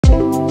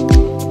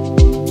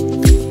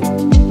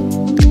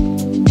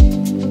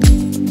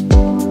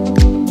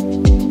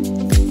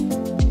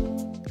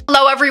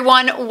Hello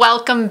everyone,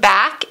 welcome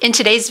back. In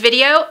today's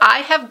video,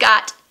 I have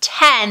got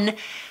 10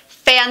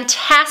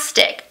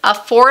 fantastic,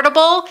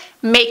 affordable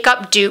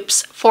makeup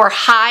dupes for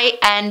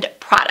high-end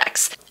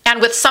products.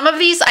 And with some of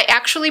these, I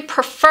actually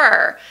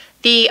prefer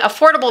the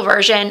affordable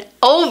version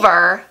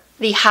over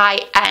the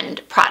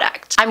high-end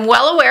product. I'm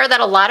well aware that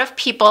a lot of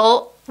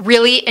people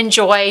really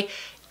enjoy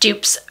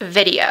dupes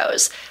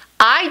videos.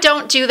 I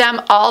don't do them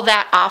all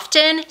that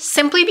often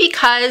simply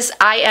because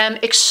I am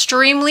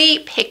extremely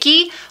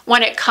picky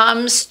when it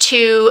comes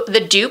to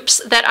the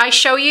dupes that I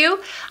show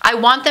you. I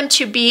want them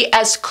to be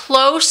as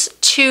close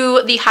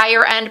to the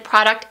higher end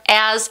product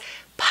as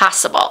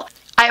possible.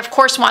 I of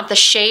course want the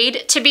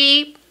shade to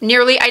be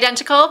nearly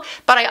identical,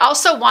 but I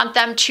also want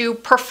them to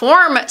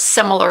perform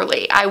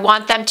similarly. I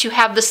want them to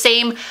have the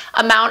same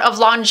amount of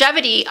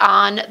longevity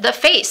on the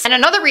face. And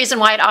another reason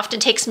why it often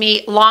takes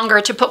me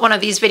longer to put one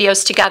of these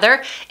videos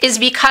together is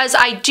because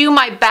I do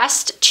my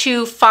best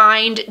to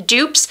find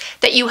dupes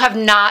that you have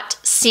not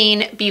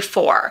seen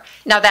before.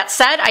 Now that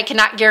said, I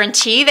cannot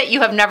guarantee that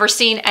you have never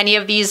seen any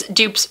of these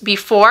dupes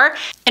before.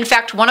 In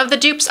fact, one of the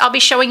dupes I'll be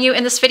showing you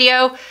in this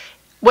video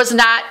was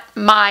not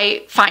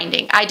my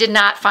finding. I did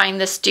not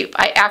find this dupe.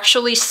 I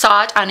actually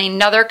saw it on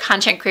another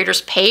content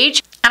creator's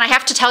page, and I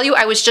have to tell you,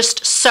 I was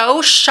just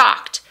so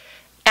shocked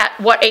at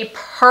what a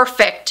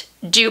perfect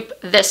dupe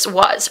this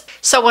was.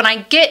 So when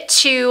I get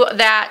to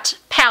that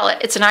palette,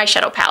 it's an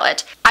eyeshadow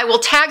palette, I will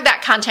tag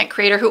that content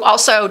creator who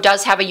also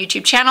does have a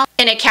YouTube channel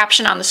in a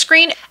caption on the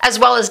screen, as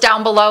well as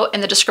down below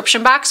in the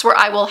description box where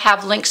I will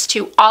have links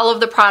to all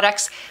of the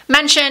products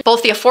mentioned,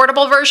 both the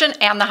affordable version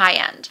and the high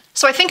end.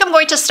 So I think I'm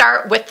going to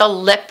start with the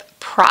lip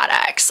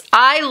products.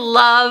 I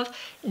love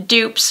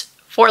dupes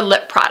for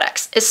lip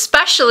products,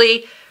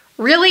 especially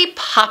really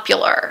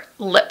popular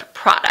lip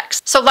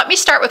products. So let me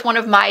start with one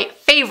of my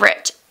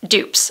favorite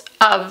dupes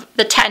of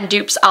the 10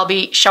 dupes I'll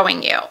be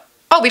showing you.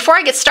 Oh, before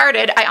I get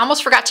started, I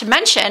almost forgot to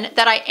mention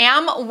that I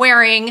am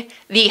wearing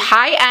the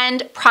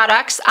high-end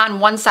products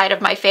on one side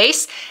of my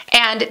face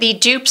and the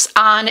dupes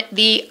on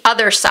the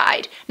other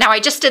side. Now, I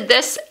just did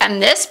this and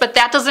this, but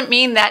that doesn't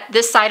mean that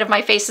this side of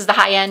my face is the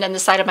high-end and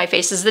this side of my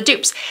face is the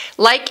dupes.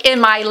 Like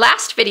in my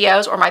last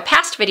videos or my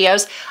past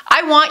videos,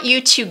 I want you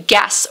to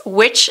guess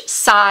which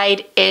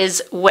side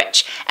is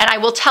which. And I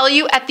will tell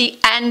you at the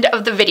end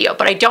of the video,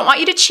 but I don't want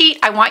you to cheat.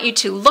 I want you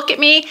to look at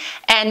me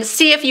and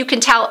see if you can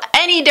tell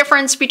any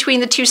difference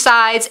between the two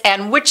sides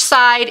and which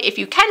side, if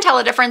you can tell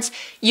a difference,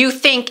 you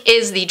think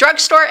is the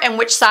drugstore and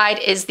which side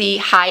is the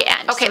high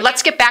end. Okay,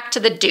 let's get back to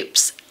the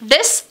dupes.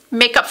 This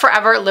Makeup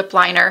Forever lip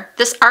liner,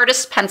 this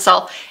artist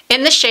pencil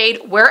in the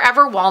shade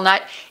Wherever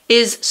Walnut,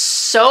 is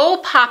so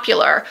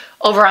popular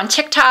over on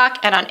TikTok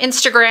and on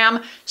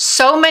Instagram.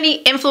 So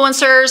many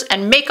influencers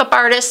and makeup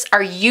artists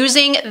are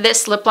using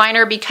this lip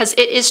liner because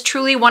it is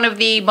truly one of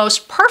the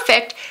most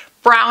perfect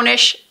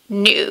brownish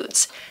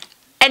nudes.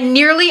 A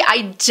nearly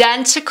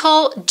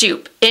identical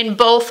dupe in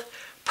both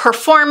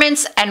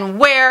performance and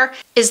wear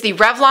is the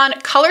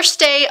Revlon Color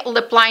Stay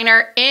lip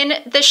liner in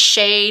the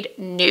shade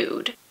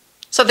Nude.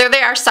 So there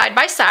they are side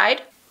by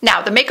side.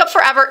 Now, the Makeup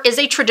Forever is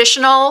a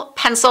traditional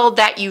pencil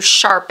that you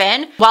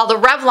sharpen, while the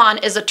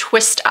Revlon is a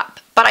twist up.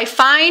 But I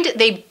find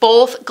they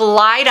both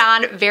glide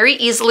on very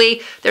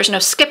easily. There's no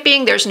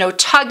skipping, there's no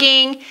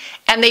tugging,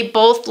 and they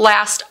both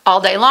last all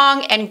day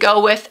long and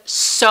go with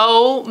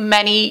so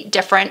many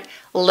different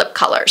lip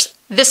colors.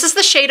 This is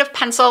the shade of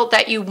pencil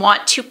that you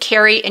want to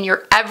carry in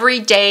your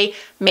everyday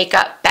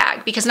makeup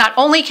bag because not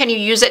only can you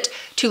use it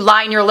to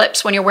line your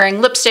lips when you're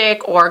wearing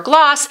lipstick or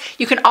gloss,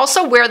 you can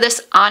also wear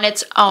this on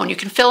its own. You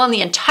can fill in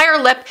the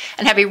entire lip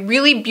and have a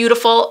really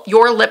beautiful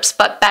Your Lips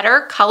But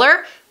Better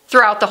color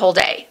throughout the whole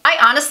day. I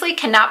honestly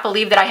cannot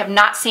believe that I have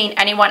not seen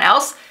anyone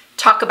else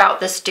talk about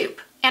this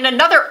dupe. And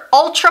another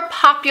ultra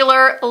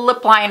popular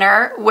lip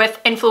liner with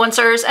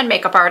influencers and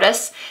makeup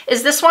artists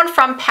is this one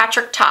from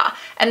Patrick Ta,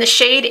 and the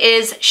shade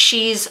is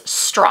She's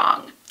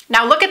Strong.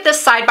 Now look at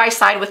this side by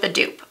side with the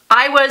dupe.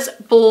 I was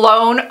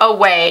blown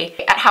away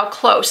at how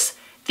close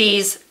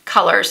these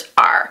colors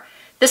are.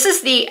 This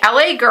is the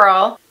LA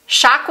Girl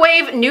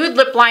Shockwave Nude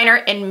Lip Liner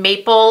in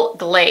Maple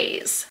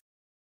Glaze.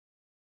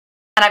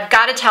 And I've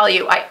got to tell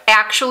you, I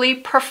actually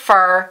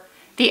prefer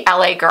the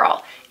LA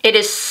Girl. It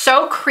is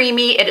so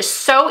creamy, it is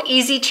so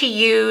easy to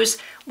use,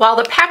 while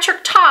the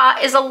Patrick Ta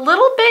is a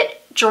little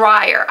bit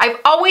drier. I've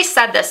always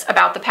said this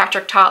about the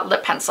Patrick Ta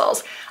lip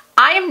pencils.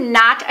 I am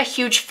not a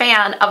huge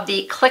fan of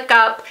the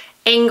click-up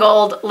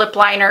angled lip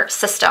liner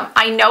system.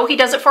 I know he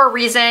does it for a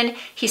reason.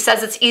 He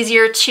says it's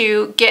easier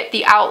to get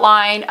the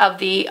outline of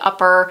the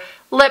upper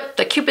lip,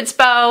 the Cupid's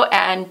bow,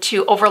 and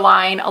to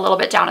overline a little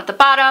bit down at the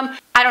bottom.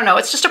 I don't know,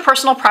 it's just a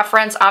personal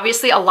preference.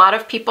 Obviously, a lot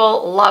of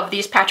people love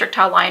these Patrick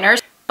Ta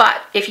liners.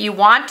 But if you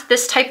want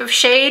this type of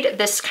shade,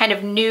 this kind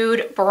of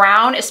nude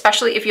brown,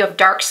 especially if you have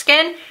dark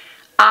skin,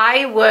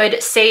 I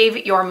would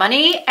save your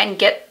money and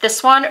get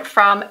this one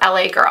from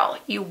LA Girl.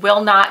 You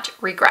will not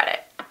regret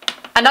it.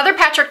 Another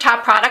Patrick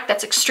Ta product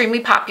that's extremely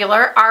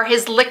popular are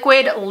his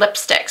liquid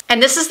lipsticks.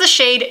 And this is the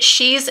shade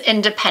She's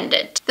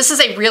Independent. This is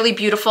a really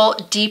beautiful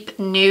deep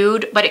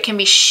nude, but it can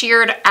be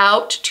sheared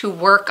out to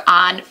work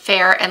on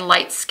fair and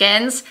light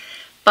skins.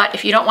 But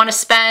if you don't want to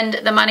spend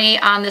the money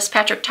on this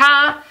Patrick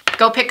Ta,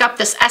 go pick up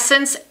this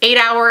Essence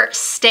 8-Hour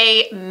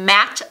Stay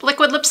Matte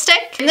Liquid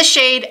Lipstick in the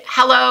shade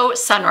Hello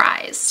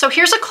Sunrise. So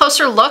here's a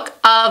closer look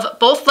of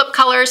both lip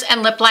colors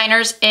and lip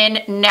liners in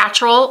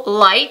natural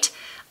light.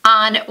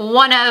 On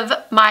one of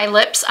my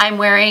lips, I'm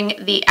wearing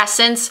the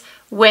Essence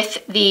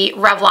with the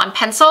Revlon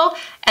pencil,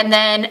 and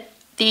then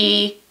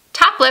the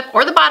top lip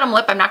or the bottom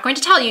lip, I'm not going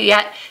to tell you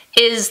yet,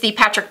 is the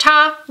Patrick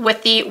Ta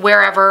with the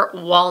Wherever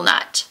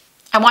Walnut.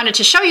 I wanted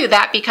to show you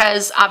that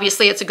because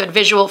obviously it's a good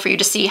visual for you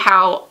to see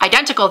how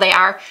identical they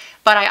are,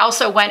 but I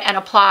also went and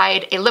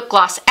applied a lip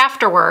gloss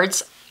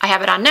afterwards. I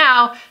have it on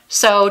now,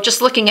 so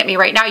just looking at me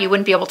right now, you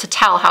wouldn't be able to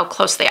tell how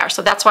close they are.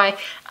 So that's why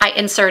I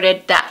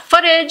inserted that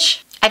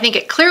footage. I think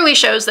it clearly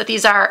shows that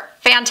these are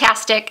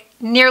fantastic,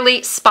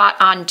 nearly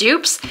spot-on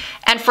dupes.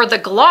 And for the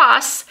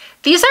gloss,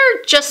 these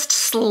are just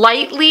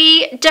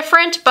slightly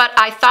different, but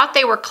I thought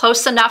they were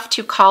close enough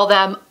to call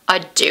them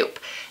a dupe.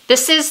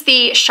 This is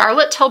the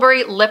Charlotte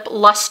Tilbury Lip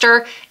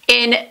Luster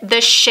in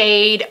the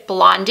shade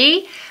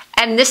Blondie.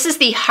 And this is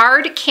the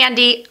Hard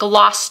Candy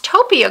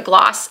Glosstopia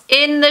Gloss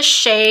in the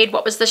shade,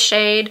 what was the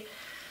shade?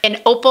 In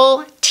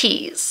Opal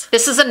Tease.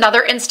 This is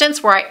another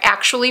instance where I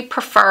actually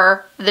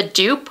prefer the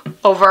dupe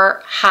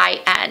over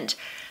high end.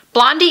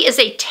 Blondie is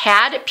a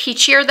tad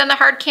peachier than the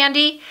Hard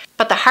Candy,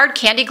 but the Hard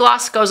Candy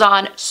gloss goes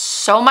on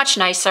so much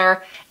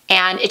nicer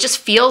and it just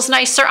feels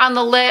nicer on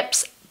the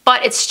lips,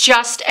 but it's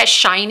just as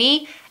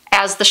shiny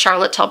as the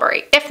Charlotte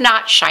Tilbury, if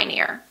not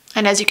shinier.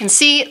 And as you can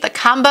see, the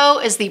combo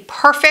is the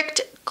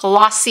perfect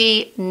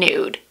glossy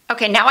nude.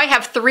 Okay, now I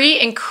have 3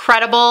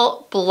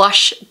 incredible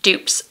blush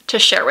dupes to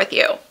share with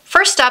you.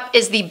 First up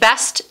is the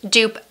best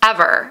dupe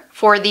ever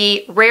for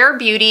the Rare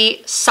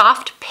Beauty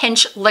Soft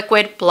Pinch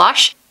Liquid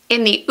Blush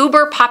in the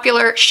uber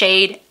popular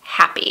shade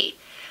Happy.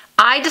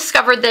 I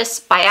discovered this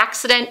by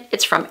accident.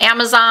 It's from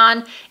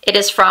Amazon. It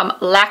is from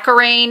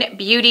Lacquerain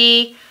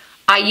Beauty.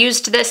 I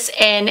used this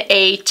in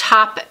a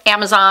top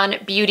Amazon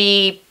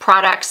beauty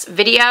products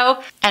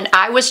video, and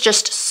I was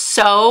just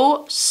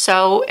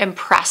so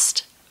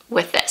impressed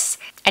with this.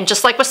 And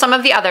just like with some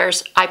of the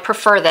others, I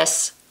prefer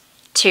this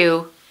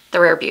to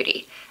the Rare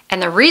Beauty.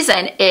 And the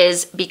reason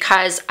is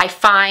because I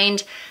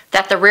find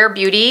that the Rare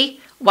Beauty,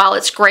 while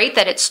it's great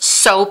that it's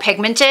so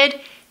pigmented,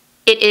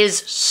 it is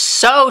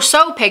so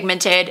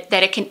pigmented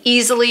that it can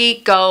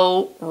easily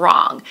go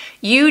wrong.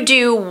 You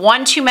do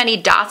one too many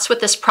dots with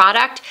this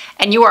product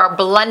and you are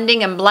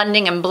blending and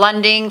blending and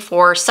blending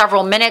for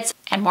several minutes,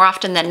 and more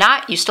often than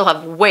not, you still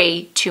have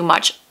way too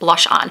much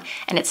blush on,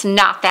 and it's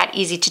not that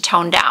easy to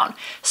tone down.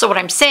 So what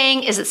I'm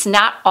saying is it's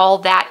not all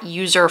that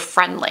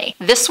user-friendly.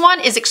 This one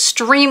is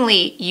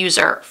extremely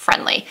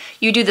user-friendly.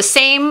 You do the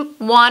same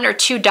 1 or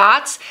 2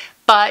 dots,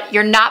 but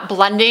you're not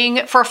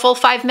blending for a full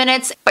 5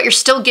 minutes, but you're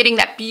still getting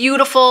that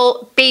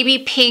beautiful baby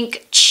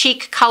pink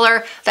cheek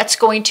color that's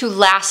going to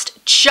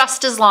last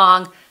just as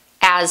long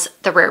as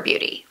the Rare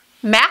Beauty.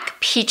 MAC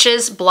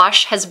Peaches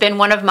blush has been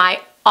one of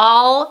my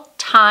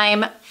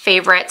all-time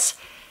favorites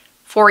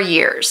for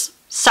years,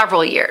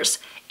 several years.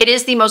 It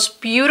is the most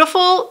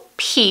beautiful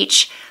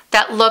peach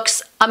that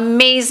looks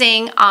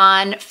amazing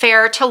on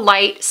fair to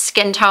light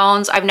skin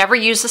tones. I've never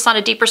used this on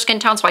a deeper skin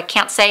tone, so I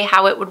can't say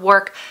how it would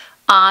work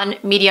on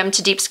medium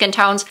to deep skin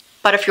tones.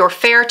 But if you're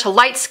fair to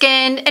light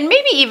skin, and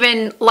maybe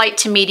even light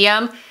to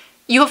medium,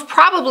 you have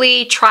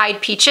probably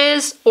tried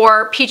Peaches,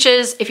 or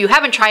Peaches, if you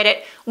haven't tried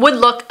it, would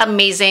look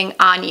amazing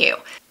on you.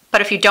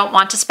 But if you don't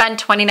want to spend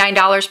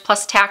 $29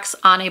 plus tax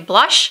on a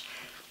blush,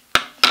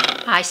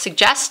 I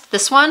suggest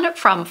this one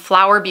from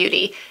Flower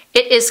Beauty.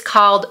 It is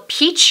called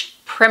Peach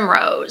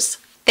Primrose.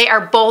 They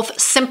are both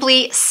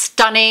simply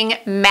stunning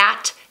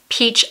matte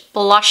peach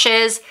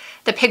blushes.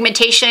 The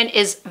pigmentation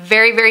is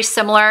very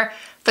similar.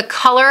 The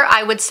color,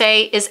 I would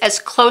say, is as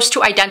close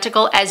to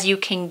identical as you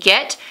can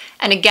get.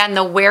 And again,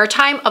 the wear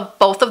time of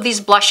both of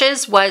these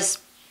blushes was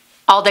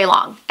all day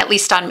long, at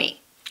least on me.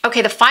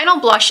 Okay, the final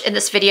blush in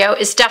this video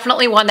is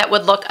definitely one that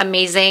would look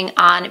amazing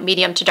on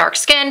medium to dark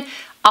skin.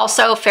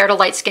 Also, fair to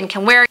light skin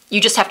can wear.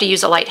 You just have to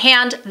use a light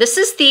hand. This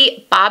is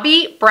the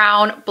Bobbi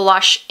Brown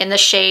blush in the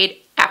shade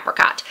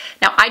Apricot.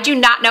 Now, I do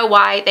not know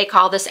why they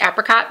call this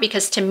apricot,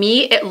 because to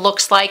me, it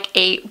looks like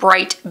a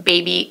bright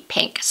baby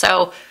pink.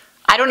 So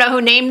I don't know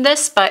who named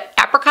this, but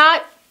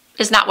apricot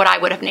is not what I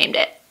would have named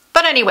it.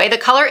 But anyway, the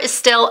color is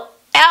still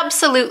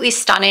absolutely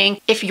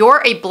stunning. If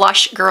you're a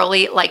blush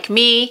girly like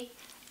me,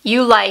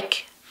 you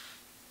like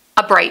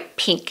a bright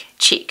pink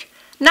cheek.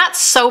 Not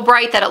so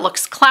bright that it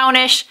looks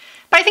clownish,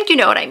 but I think you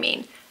know what I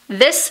mean.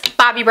 This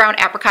Bobbi Brown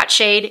apricot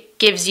shade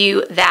gives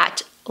you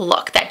that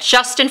look, that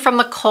Justin from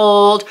the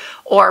Cold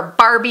or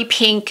Barbie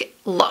pink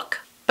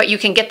look. But you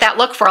can get that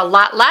look for a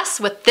lot less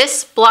with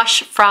this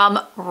blush from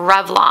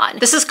Revlon.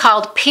 This is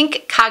called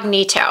Pink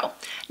Cognito.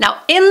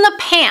 Now in the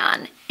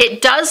pan,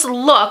 it does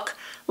look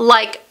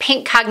like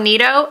Pink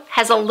Cognito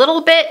has a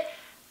little bit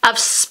of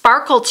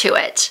sparkle to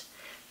it.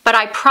 But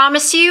I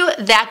promise you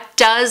that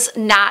does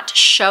not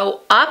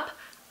show up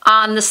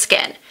on the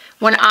skin.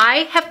 When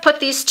I have put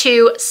these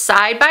two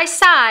side by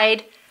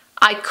side,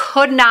 I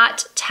could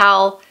not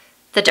tell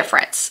the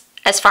difference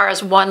as far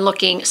as one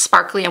looking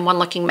sparkly and one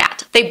looking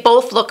matte. They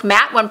both look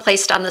matte when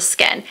placed on the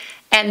skin.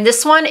 And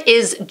this one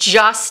is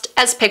just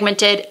as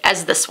pigmented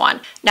as this one.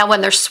 Now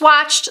when they're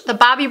swatched, the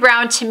Bobbi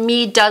Brown to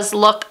me does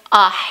look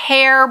a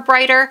hair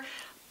brighter,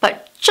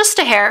 but just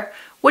a hair,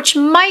 which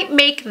might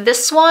make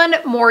this one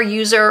more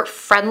user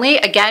friendly,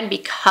 again,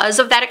 because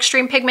of that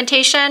extreme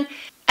pigmentation.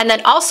 And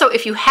then also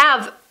if you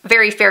have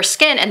very fair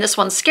skin and this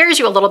one scares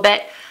you a little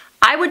bit,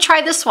 I would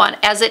try this one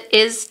as it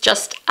is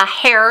just a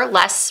hair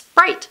less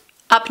bright.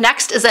 Up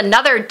next is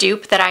another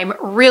dupe that I'm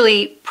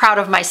really proud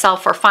of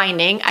myself for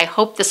finding. I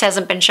hope this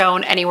hasn't been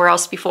shown anywhere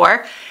else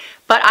before,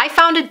 but I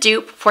found a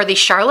dupe for the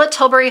Charlotte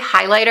Tilbury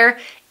highlighter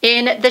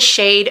in the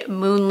shade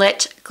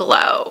Moonlit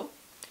Glow.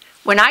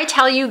 When I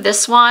tell you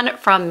this one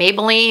from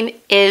Maybelline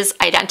is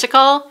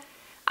identical,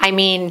 I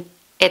mean,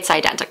 it's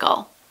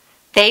identical.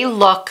 They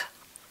look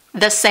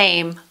the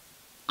same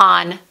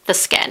on the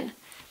skin.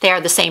 They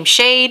are the same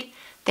shade.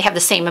 They have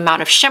the same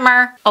amount of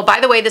shimmer. Oh, by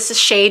the way, this is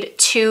shade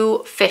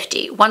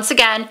 250. Once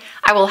again,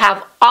 I will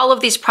have all of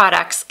these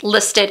products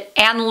listed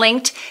and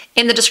linked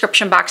in the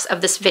description box of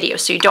this video,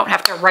 so you don't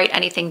have to write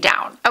anything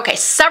down. Okay,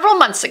 several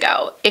months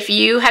ago, if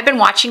you had been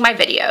watching my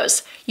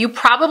videos, you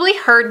probably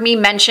heard me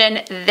mention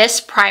this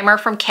primer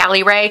from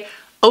Cali Ray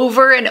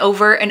over and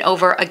over and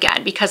over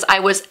again because I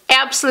was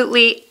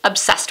absolutely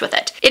obsessed with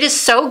it. It is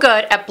so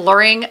good at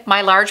blurring my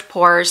large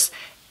pores.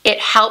 It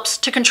helps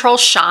to control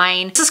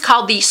shine. This is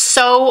called the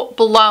So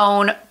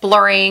Blown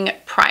Blurring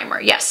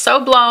Primer. Yes, So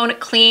Blown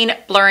Clean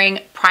Blurring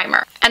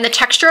Primer. And the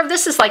texture of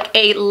this is like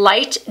a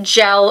light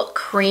gel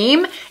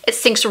cream. It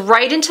sinks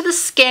right into the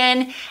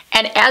skin,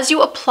 and as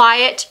you apply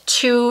it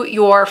to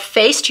your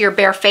face, to your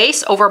bare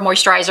face, over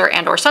moisturizer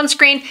and or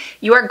sunscreen,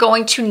 you are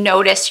going to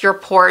notice your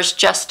pores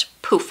just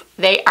poof,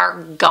 they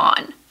are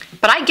gone.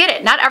 But I get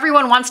it, not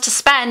everyone wants to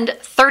spend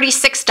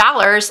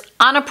 $36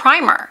 on a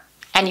primer,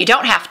 and you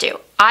don't have to.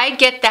 I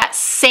get that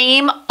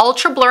same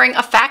ultra blurring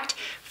effect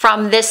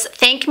from this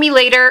Thank Me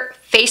Later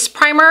face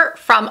primer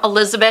from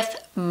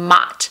Elizabeth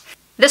Mott.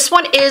 This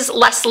one is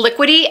less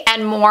liquidy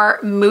and more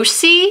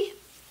moussey,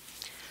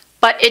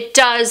 but it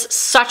does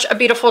such a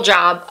beautiful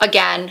job,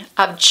 again,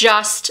 of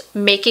just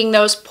making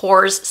those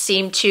pores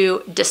seem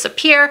to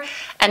disappear,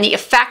 and the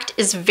effect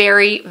is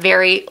very,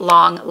 very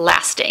long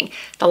lasting.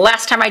 The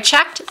last time I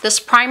checked, this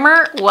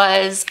primer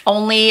was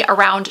only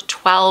around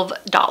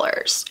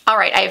 $12. All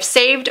right, I have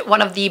saved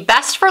one of the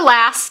best for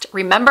last.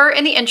 Remember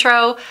in the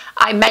intro,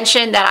 I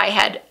mentioned that I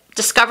had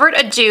discovered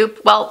a dupe.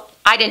 Well,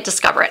 I didn't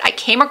discover it. I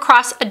came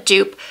across a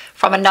dupe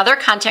from another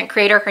content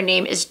creator. Her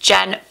name is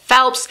Jen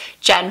Phelps.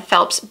 Jen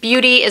Phelps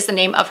Beauty is the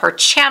name of her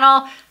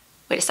channel.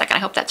 Wait a second, I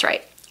hope that's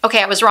right.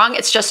 Okay, I was wrong.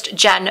 It's just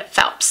Jen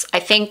Phelps. I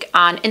think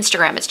on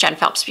Instagram it's Jen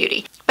Phelps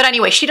Beauty. But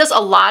anyway, she does a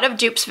lot of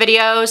dupes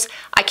videos.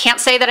 I can't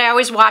say that I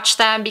always watch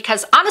them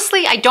because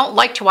honestly, I don't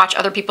like to watch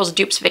other people's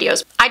dupes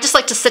videos. I just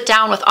like to sit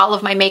down with all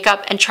of my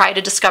makeup and try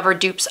to discover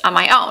dupes on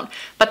my own.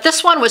 But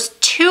this one was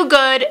too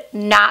good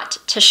not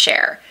to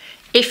share.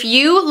 If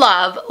you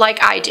love,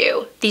 like I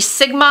do, the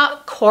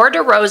Sigma Core de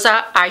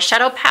Rosa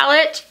eyeshadow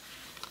palette,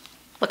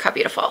 look how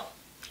beautiful.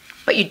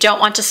 But you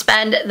don't want to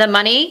spend the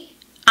money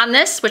on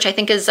this, which I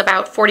think is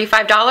about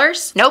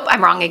 $45. Nope,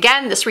 I'm wrong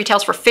again. This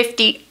retails for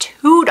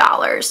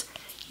 $52.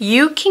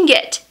 You can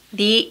get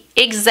the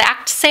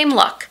exact same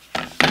look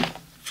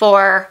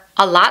for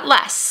a lot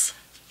less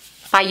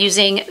by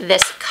using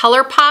this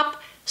ColourPop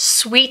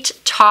Sweet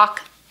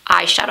Talk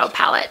eyeshadow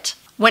palette.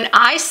 When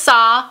I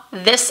saw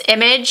this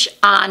image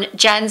on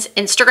Jen's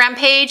Instagram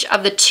page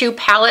of the two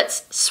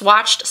palettes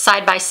swatched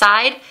side by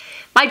side,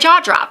 my jaw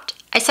dropped.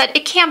 I said,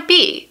 it can't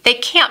be. They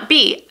can't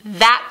be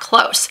that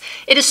close.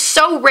 It is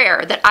so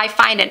rare that I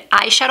find an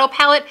eyeshadow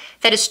palette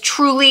that is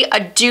truly a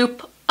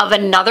dupe of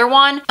another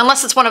one,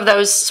 unless it's one of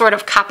those sort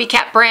of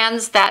copycat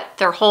brands that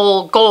their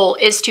whole goal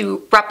is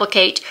to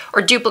replicate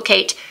or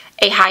duplicate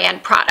a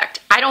high-end product.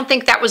 I don't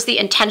think that was the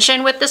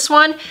intention with this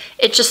one.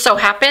 It just so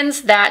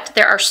happens that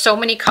there are so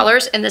many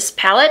colors in this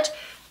palette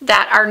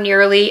that are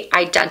nearly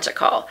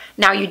identical.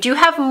 Now you do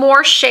have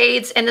more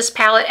shades in this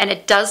palette and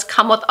it does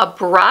come with a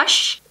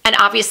brush, and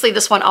obviously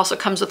this one also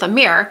comes with a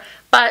mirror,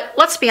 but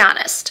let's be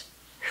honest,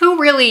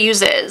 who really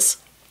uses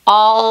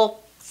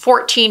all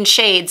 14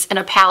 shades in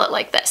a palette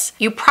like this?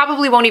 You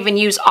probably won't even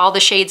use all the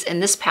shades in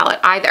this palette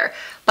either,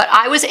 but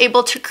I was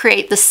able to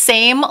create the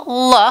same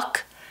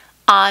look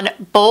on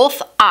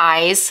both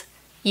eyes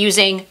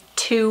using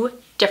two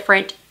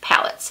different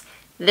palettes.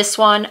 This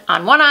one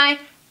on one eye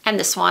and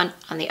this one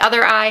on the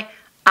other eye.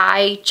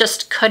 I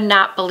just could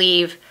not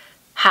believe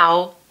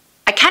how,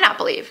 I cannot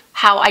believe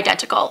how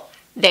identical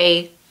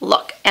they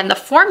look. And the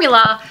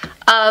formula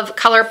of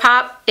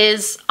ColourPop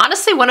is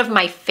honestly one of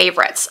my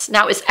favorites.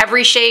 Now, is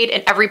every shade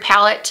in every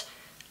palette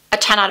a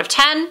 10 out of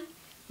 10?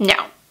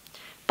 No.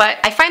 But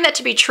I find that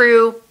to be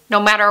true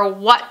no matter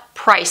what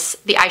price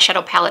the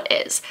eyeshadow palette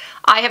is.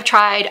 I have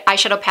tried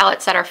eyeshadow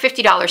palettes that are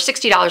 $50,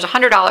 $60,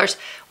 $100,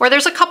 where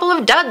there's a couple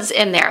of duds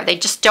in there. They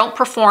just don't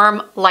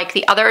perform like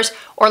the others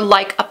or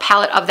like a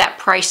palette of that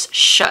price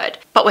should.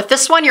 But with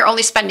this one, you're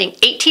only spending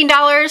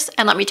 $18,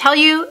 and let me tell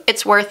you,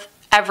 it's worth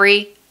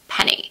every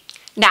penny.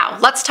 Now,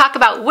 let's talk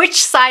about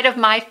which side of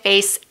my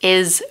face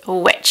is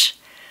which.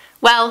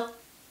 Well,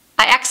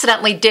 I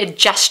accidentally did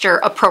gesture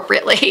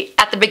appropriately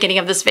at the beginning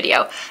of this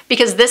video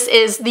because this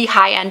is the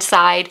high-end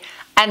side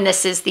and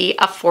this is the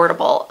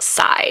affordable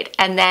side.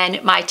 And then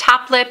my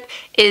top lip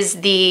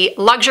is the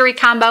luxury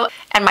combo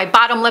and my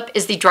bottom lip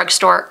is the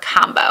drugstore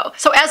combo.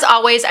 So as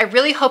always, I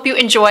really hope you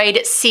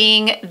enjoyed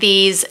seeing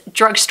these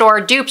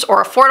drugstore dupes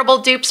or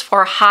affordable dupes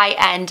for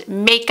high-end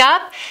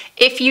makeup.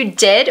 If you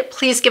did,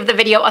 please give the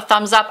video a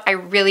thumbs up. I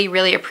really,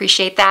 really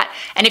appreciate that.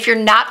 And if you're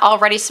not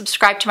already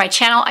subscribed to my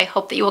channel, I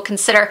hope that you will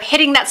consider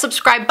hitting that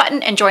subscribe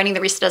button and joining the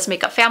Risa Does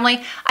Makeup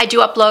family. I do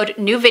upload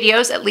new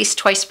videos at least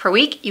twice per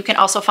week. You can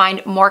also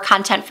find more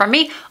content from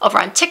me over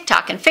on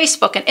TikTok and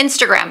Facebook and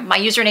Instagram. My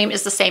username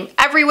is the same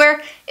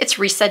everywhere. It's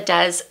Risa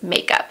Does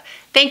Makeup.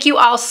 Thank you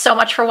all so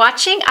much for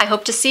watching. I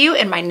hope to see you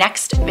in my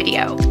next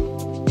video.